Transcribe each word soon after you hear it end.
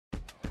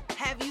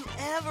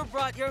ever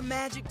brought your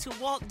magic to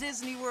Walt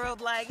Disney World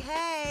like,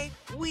 hey,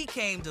 we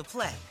came to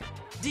play?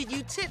 Did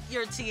you tip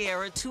your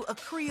tiara to a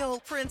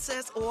Creole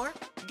princess or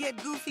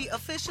get goofy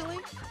officially?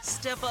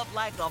 Step up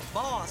like a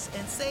boss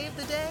and save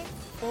the day?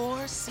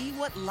 Or see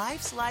what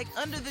life's like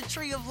under the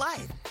tree of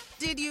life?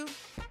 Did you?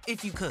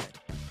 If you could.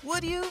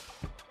 Would you?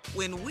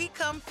 When we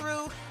come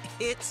through,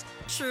 it's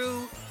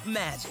true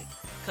magic.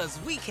 'Cause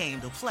we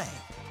came to play.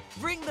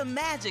 Bring the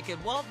magic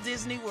at Walt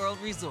Disney World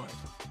Resort.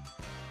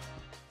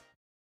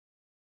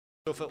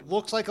 If it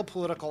looks like a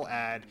political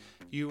ad,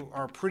 you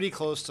are pretty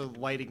close to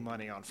lighting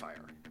money on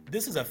fire.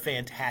 This is a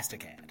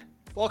fantastic ad.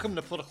 Welcome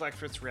to Political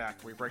Experts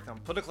React, where we break down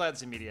political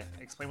ads in media,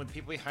 explain what the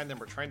people behind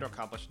them are trying to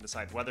accomplish, and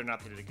decide whether or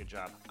not they did a good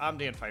job. I'm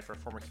Dan Pfeiffer,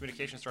 former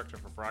communications director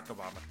for Barack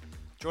Obama.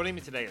 Joining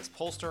me today is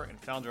pollster and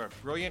founder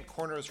of Brilliant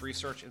Corners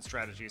Research and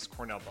Strategies,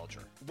 Cornell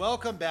Belcher.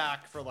 Welcome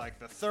back for like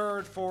the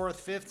third, fourth,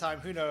 fifth time,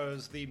 who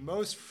knows, the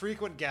most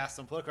frequent guest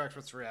on Political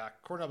Experts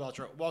React, Cornell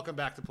Belcher. Welcome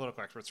back to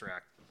Political Experts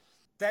React.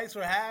 Thanks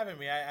for having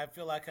me. I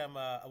feel like I'm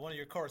one of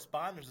your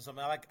correspondents or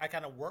something. I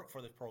kind of work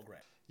for this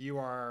program. You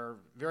are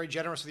very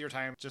generous with your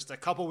time, just a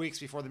couple weeks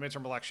before the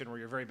midterm election where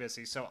you're very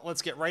busy. So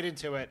let's get right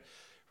into it.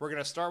 We're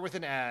going to start with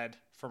an ad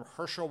from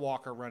Herschel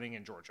Walker running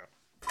in Georgia.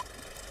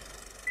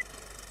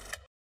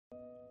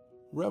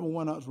 Reverend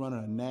Warnock's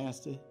running a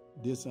nasty,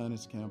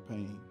 dishonest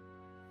campaign.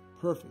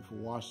 Perfect for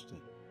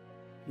Washington.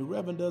 The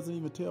Reverend doesn't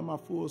even tell my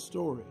full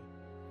story,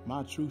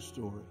 my true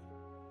story.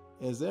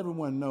 As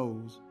everyone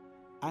knows,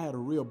 I had a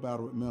real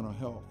battle with mental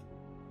health.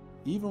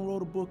 Even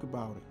wrote a book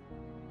about it.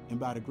 And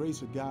by the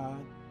grace of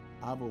God,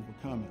 I've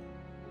overcome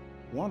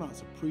it.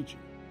 Warnock's a preacher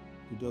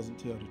who doesn't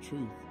tell the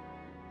truth.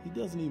 He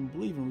doesn't even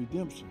believe in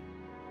redemption.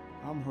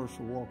 I'm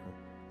Herschel Walker,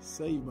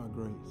 saved by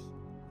grace,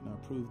 and I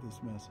approve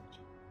this message.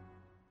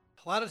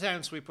 A lot of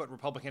times we put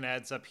Republican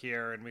ads up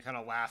here and we kind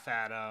of laugh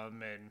at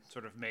them and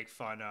sort of make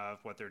fun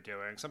of what they're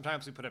doing.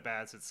 Sometimes we put up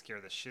ads that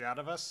scare the shit out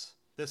of us.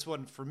 This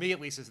one, for me at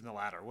least, is in the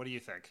latter. What do you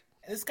think?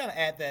 This is kind of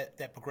ad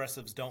that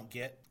progressives don't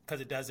get because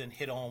it doesn't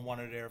hit on one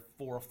of their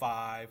 4 or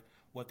 5,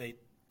 what they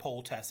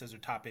poll test as their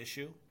top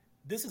issue.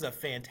 This is a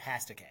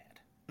fantastic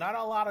ad. Not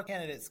a lot of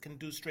candidates can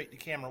do straight to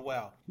camera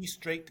well. He's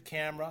straight to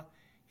camera.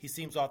 He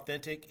seems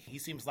authentic. He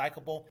seems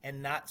likable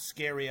and not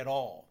scary at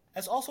all.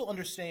 Let's also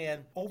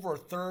understand over a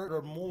third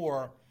or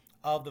more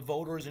of the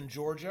voters in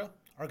Georgia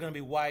are going to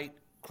be white,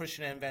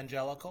 Christian, and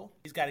evangelical.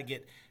 He's got to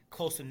get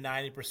close to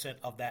 90%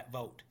 of that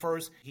vote.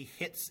 First, he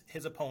hits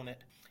his opponent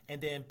and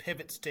then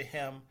pivots to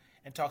him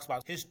and talks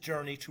about his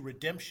journey to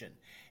redemption.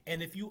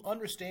 And if you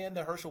understand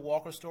the Herschel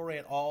Walker story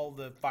and all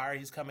the fire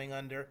he's coming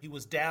under, he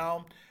was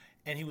down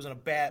and he was in a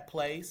bad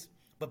place,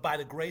 but by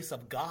the grace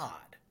of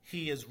God,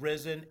 he is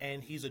risen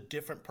and he's a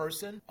different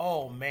person.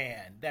 Oh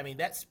man, I mean,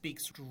 that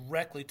speaks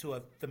directly to a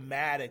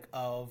thematic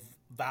of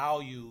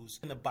values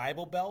in the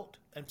Bible Belt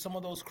and some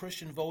of those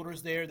Christian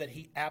voters there that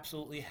he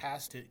absolutely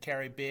has to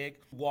carry big,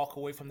 walk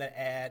away from that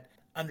ad,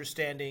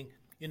 understanding,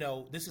 you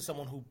know, this is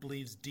someone who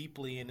believes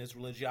deeply in his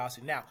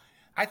religiosity. Now,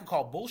 I could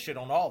call bullshit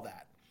on all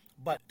that,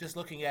 but just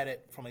looking at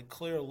it from a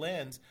clear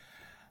lens,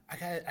 I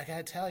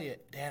gotta tell you,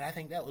 Dan, I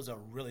think that was a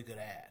really good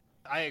ad.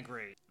 I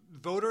agree.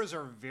 Voters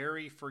are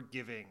very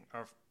forgiving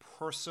of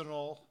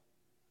personal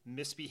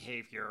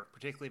misbehavior,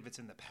 particularly if it's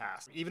in the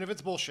past. Even if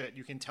it's bullshit,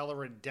 you can tell a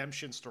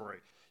redemption story.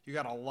 You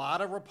got a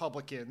lot of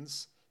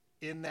Republicans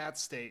in that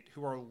state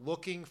who are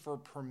looking for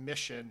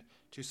permission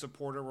to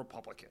support a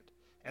Republican.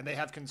 And they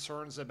have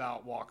concerns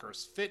about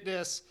Walker's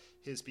fitness,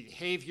 his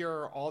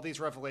behavior, all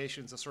these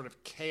revelations, the sort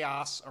of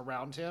chaos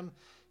around him.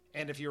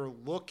 And if you're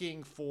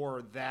looking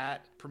for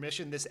that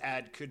permission, this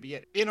ad could be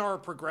it. In our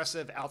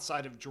progressive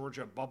outside of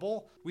Georgia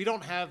bubble, we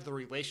don't have the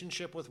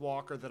relationship with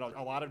Walker that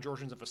a lot of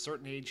Georgians of a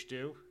certain age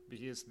do.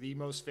 He is the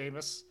most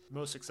famous,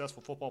 most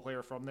successful football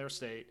player from their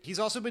state. He's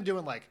also been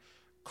doing like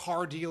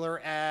car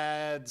dealer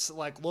ads,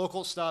 like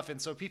local stuff.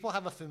 And so people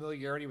have a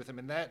familiarity with him.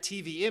 And that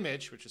TV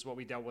image, which is what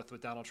we dealt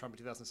with Donald Trump in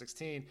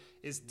 2016,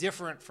 is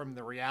different from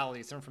the reality.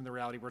 It's different from the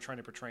reality we're trying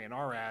to portray in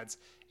our ads.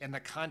 And the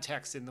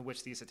context in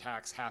which these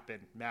attacks happen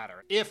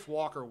matter. If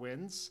Walker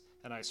wins,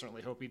 and I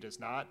certainly hope he does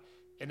not,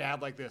 an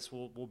ad like this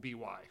will be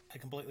why. I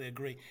completely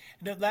agree.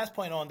 And the last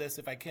point on this,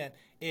 if I can,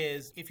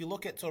 is if you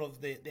look at sort of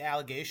the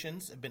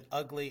allegations, have been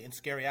ugly and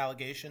scary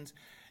allegations,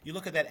 you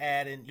look at that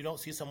ad and you don't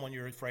see someone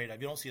you're afraid of.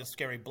 You don't see a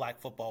scary black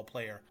football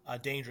player, a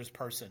dangerous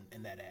person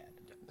in that ad.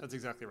 That's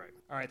exactly right.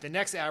 All right, the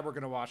next ad we're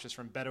going to watch is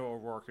from Beto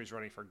O'Rourke, who's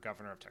running for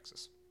governor of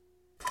Texas.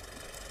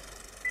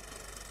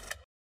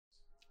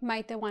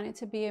 Maite wanted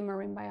to be a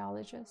marine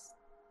biologist.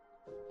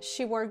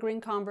 She wore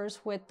green Converse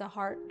with the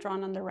heart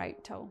drawn on the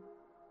right toe.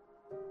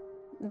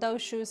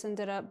 Those shoes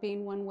ended up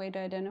being one way to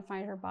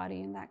identify her body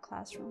in that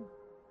classroom.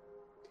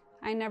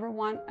 I never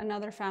want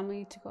another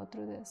family to go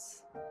through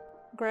this.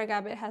 Greg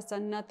Abbott has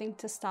done nothing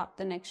to stop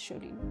the next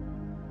shooting.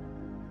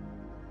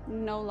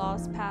 No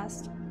laws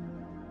passed.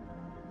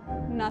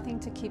 Nothing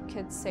to keep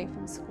kids safe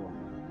in school.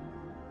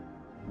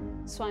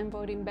 So I'm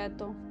voting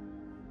Beto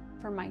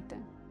for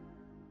Maite.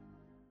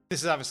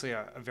 This is obviously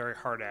a very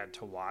hard ad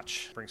to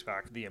watch. It brings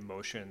back the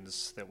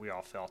emotions that we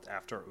all felt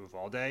after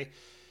Uvalde.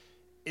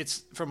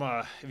 It's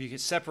if you could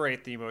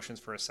separate the emotions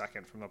for a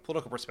second from a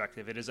political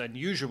perspective, it is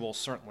unusual,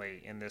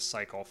 certainly in this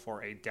cycle,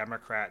 for a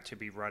Democrat to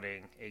be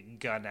running a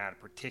gun ad,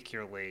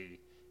 particularly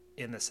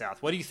in the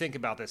South. What do you think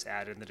about this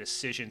ad and the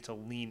decision to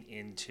lean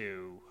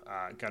into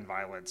gun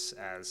violence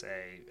as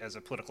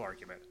a political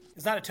argument?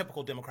 It's not a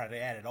typical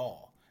Democratic ad at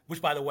all,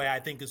 which, by the way, I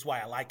think is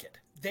why I like it.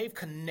 They've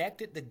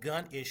connected the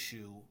gun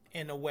issue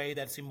in a way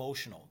that's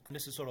emotional. And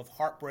this is sort of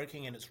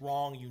heartbreaking and it's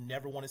wrong. You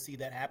never want to see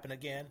that happen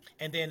again.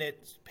 And then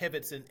it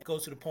pivots and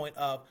goes to the point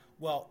of,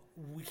 well,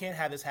 we can't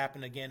have this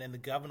happen again, and the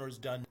governor's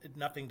done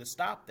nothing to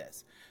stop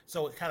this.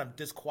 So it kind of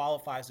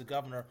disqualifies the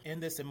governor in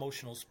this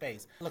emotional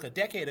space. Look, a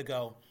decade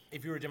ago,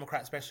 if you were a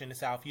Democrat, especially in the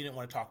South, you didn't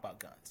want to talk about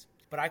guns.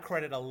 But I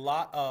credit a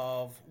lot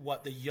of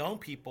what the young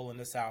people in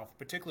the South,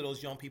 particularly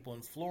those young people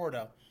in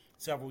Florida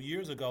several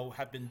years ago,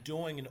 have been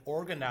doing and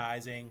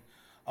organizing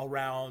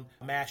around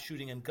mass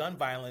shooting and gun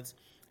violence.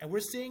 And we're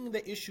seeing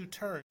the issue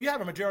turn. You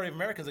have a majority of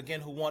Americans,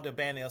 again, who want to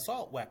ban the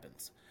assault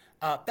weapons.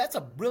 That's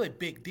a really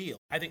big deal.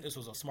 I think this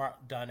was a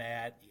smart done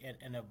ad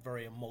and a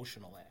very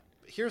emotional ad.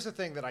 Here's the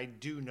thing that I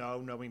do know,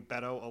 knowing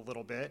Beto a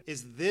little bit,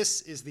 is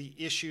this is the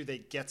issue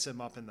that gets him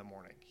up in the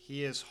morning.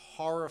 He is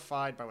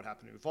horrified by what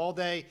happened to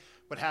Uvalde,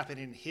 what happened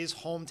in his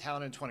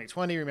hometown in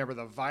 2020. Remember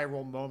the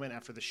viral moment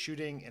after the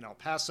shooting in El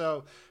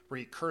Paso, where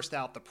he cursed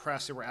out the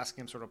press who were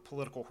asking him sort of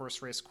political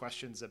horse race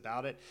questions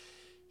about it.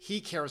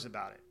 He cares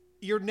about it.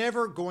 You're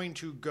never going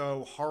to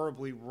go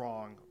horribly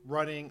wrong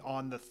running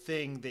on the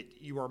thing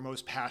that you are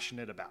most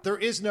passionate about. There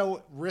is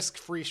no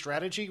risk-free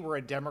strategy where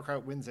a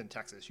Democrat wins in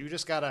Texas. You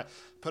just got to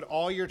put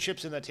all your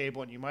chips in the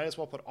table, and you might as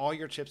well put all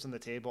your chips on the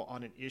table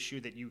on an issue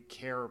that you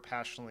care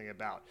passionately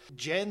about.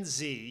 Gen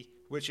Z,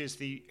 which is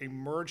the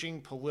emerging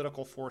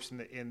political force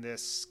in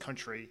this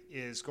country,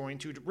 is going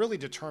to really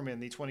determine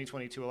the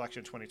 2022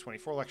 election,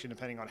 2024 election,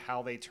 depending on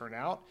how they turn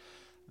out.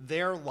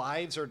 Their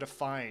lives are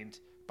defined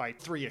by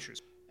three issues: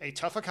 a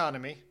tough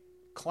economy,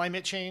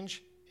 climate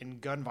change, and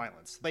gun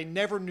violence. They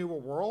never knew a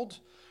world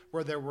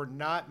where there were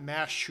not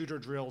mass shooter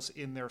drills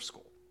in their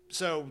school.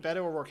 So Beto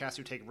O'Rourke has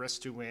to take risks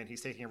to win.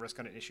 He's taking a risk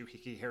on an issue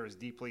he cares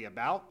deeply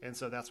about, and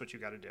so that's what you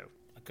got to do.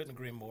 I couldn't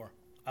agree more.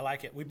 I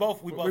like it. We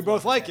both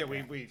like it.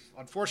 We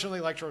unfortunately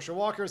like Joshua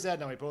Walker's ad.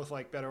 Now we both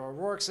like Beto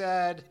O'Rourke's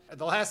ad.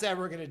 The last ad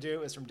we're going to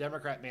do is from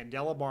Democrat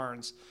Mandela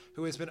Barnes,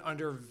 who has been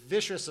under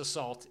vicious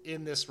assault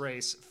in this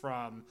race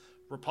from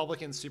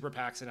Republican super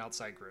PACs and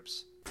outside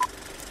groups.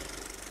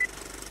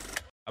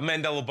 I'm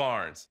Mandela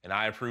Barnes, and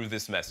I approve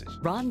this message.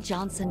 Ron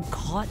Johnson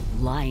caught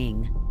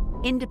lying.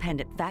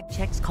 Independent fact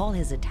checks call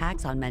his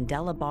attacks on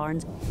Mandela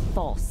Barnes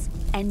false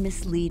and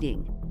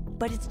misleading.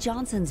 But it's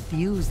Johnson's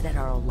views that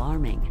are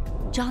alarming.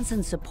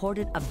 Johnson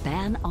supported a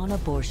ban on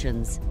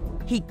abortions.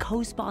 He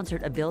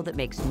co-sponsored a bill that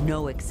makes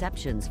no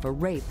exceptions for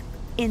rape,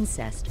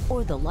 incest,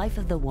 or the life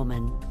of the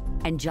woman.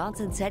 And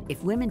Johnson said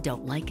if women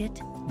don't like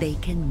it, they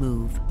can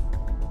move.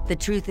 The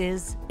truth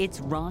is,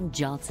 it's Ron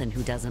Johnson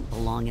who doesn't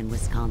belong in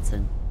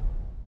Wisconsin.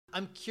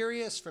 I'm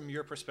curious from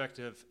your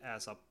perspective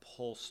as a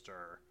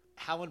pollster,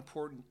 how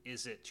important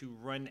is it to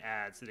run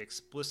ads that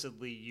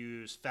explicitly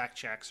use fact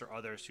checks or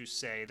others who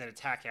say that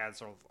attack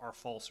ads are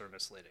false or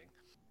misleading?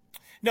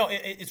 No,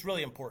 it's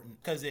really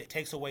important because it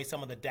takes away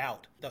some of the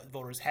doubt that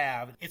voters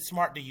have. It's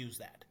smart to use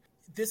that.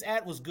 This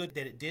ad was good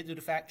that it did do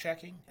the fact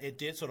checking. It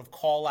did sort of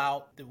call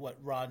out what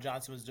Ron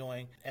Johnson was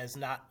doing as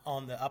not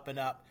on the up and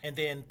up, and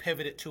then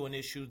pivoted to an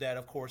issue that,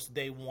 of course,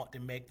 they want to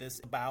make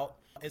this about.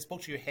 It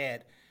spoke to your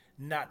head,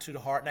 not to the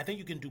heart. And I think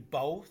you can do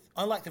both.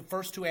 Unlike the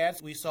first two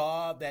ads we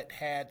saw that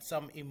had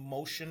some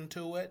emotion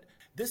to it,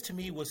 this to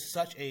me was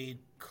such a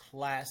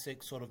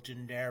classic sort of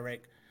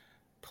generic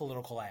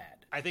political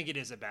ad. I think it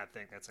is a bad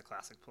thing that's a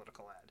classic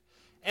political ad.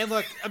 And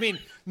look, I mean,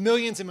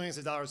 millions and millions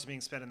of dollars are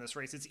being spent in this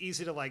race. It's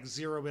easy to like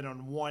zero in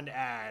on one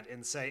ad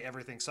and say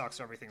everything sucks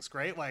or everything's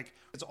great. Like,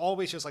 it's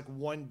always just like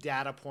one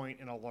data point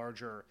in a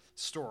larger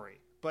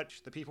story. But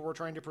the people we're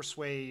trying to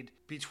persuade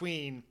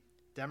between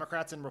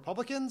Democrats and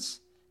Republicans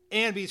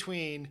and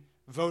between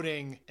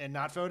voting and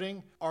not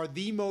voting are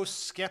the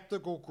most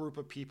skeptical group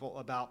of people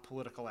about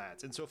political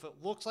ads. And so if it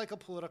looks like a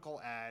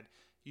political ad,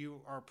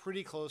 you are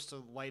pretty close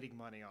to lighting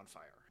money on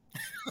fire.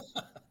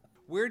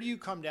 Where do you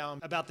come down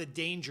about the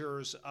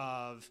dangers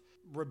of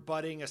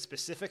rebutting a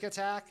specific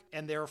attack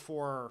and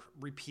therefore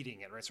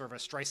repeating it, right? Sort of a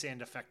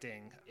Streisand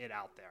affecting it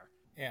out there.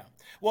 Yeah.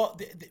 Well,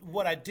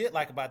 what I did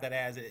like about that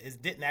ad is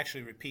it didn't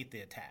actually repeat the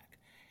attack.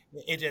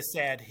 It just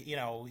said,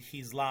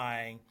 he's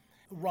lying.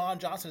 Ron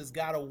Johnson has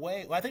got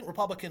away. Well, I think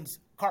Republicans,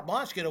 carte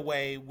blanche, get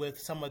away with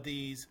some of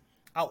these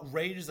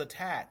outrageous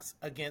attacks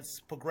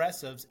against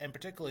progressives and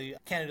particularly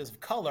candidates of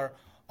color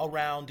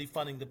around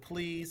defunding the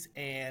police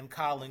and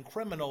coddling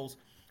criminals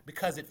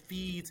because it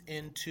feeds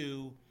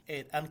into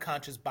an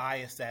unconscious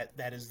bias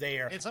that is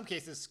there. In some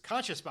cases,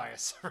 conscious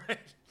bias, right?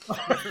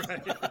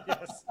 Right.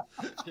 Yes.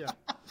 Yeah.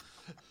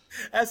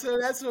 That's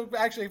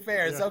actually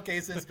fair. In some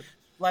cases,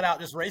 flat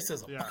out just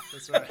racism. Yeah,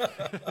 that's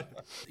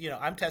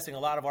right. I'm testing a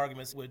lot of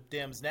arguments with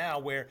Dems now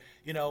where,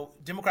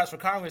 Democrats for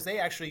Congress,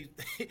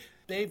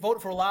 they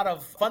voted for a lot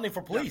of funding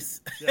for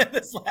police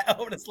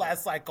over this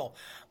last cycle.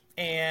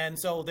 And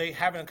so they're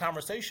having a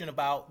conversation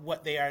about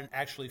what they are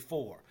actually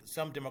for.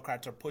 Some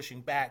Democrats are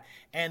pushing back,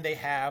 and they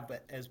have,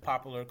 as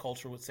popular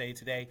culture would say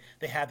today,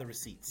 they have the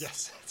receipts.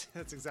 Yes,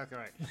 that's exactly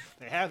right.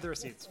 They have the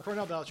receipts.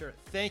 Cornell Belcher,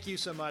 thank you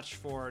so much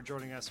for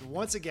joining us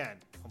once again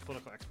on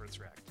Political Experts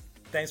React.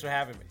 Thanks for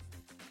having me.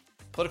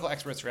 Political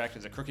Experts React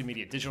is a Crooked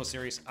Media digital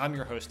series. I'm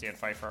your host, Dan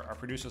Pfeiffer. Our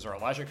producers are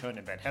Elijah Cohn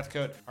and Ben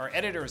Heathcote. Our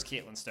editor is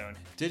Caitlin Stone.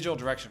 Digital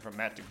direction from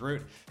Matt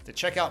DeGroot. To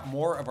check out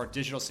more of our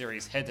digital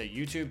series, head to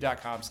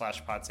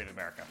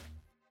youtube.com/PodSaveAmerica.